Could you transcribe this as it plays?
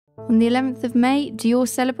On the 11th of May, Dior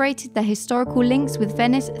celebrated their historical links with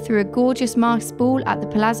Venice through a gorgeous masked ball at the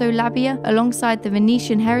Palazzo Labia alongside the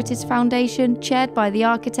Venetian Heritage Foundation, chaired by the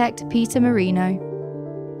architect Peter Marino.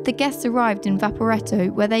 The guests arrived in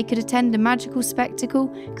Vaporetto, where they could attend a magical spectacle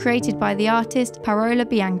created by the artist Parola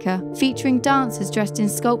Bianca, featuring dancers dressed in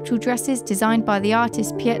sculptural dresses designed by the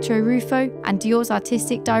artist Pietro Ruffo and Dior's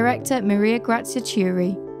artistic director Maria Grazia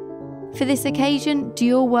Chiuri. For this occasion,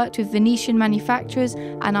 Dior worked with Venetian manufacturers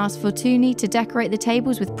and asked Fortuny to decorate the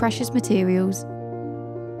tables with precious materials.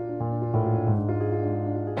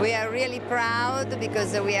 We are really proud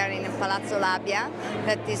because we are in Palazzo Labia.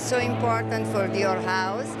 That is so important for Dior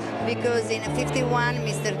house, because in 1951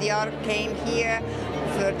 Mr. Dior came here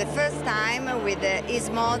for the first time with his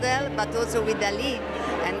model, but also with Ali,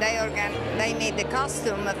 and they made the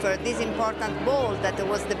costume for this important ball that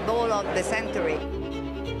was the ball of the century.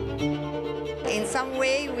 In some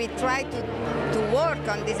way we try to work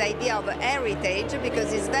on this idea of heritage,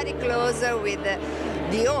 because it's very close with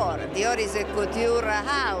Dior. Dior is a couture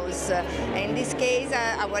house. In this case,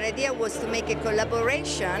 our idea was to make a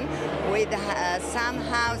collaboration with some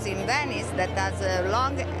house in Venice that has a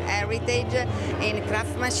long heritage in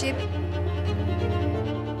craftsmanship.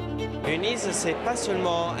 Venise, c'est pas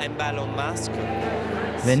seulement un bal en masque.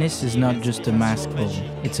 Venice is not just a mask ball,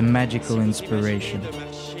 it's a magical inspiration.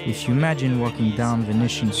 If you imagine walking down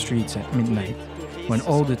Venetian streets at midnight, when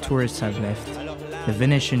all the tourists have left, the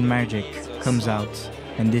Venetian magic comes out,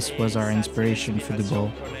 and this was our inspiration for the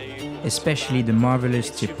ball, especially the marvelous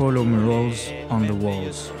Tiepolo murals on the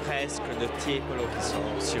walls.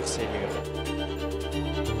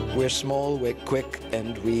 We're small, we're quick,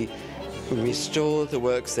 and we restore the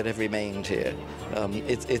works that have remained here.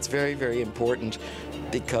 It's very, very important,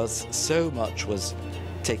 because so much was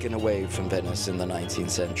taken away from Venice in the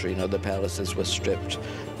 19th century. You know, the palaces were stripped,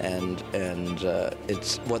 and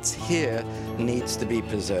it's what's here needs to be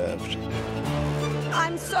preserved.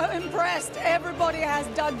 I'm so impressed. Everybody has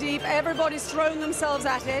dug deep, everybody's thrown themselves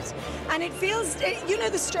at it, and it feels, you know,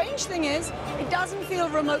 the strange thing is, it doesn't feel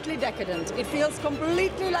remotely decadent. It feels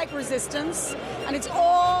completely like resistance, and it's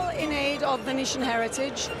all in aid of Venetian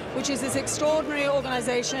heritage, which is this extraordinary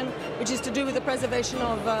organization which is to do with the preservation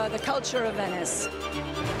of the culture of Venice.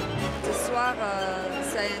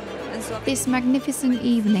 This magnificent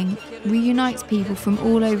evening reunites people from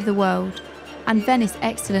all over the world, and Venice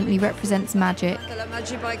excellently represents magic.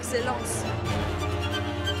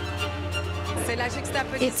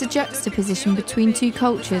 It's a juxtaposition between two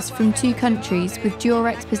cultures from two countries with Dior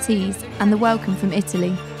expertise and the welcome from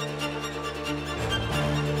Italy.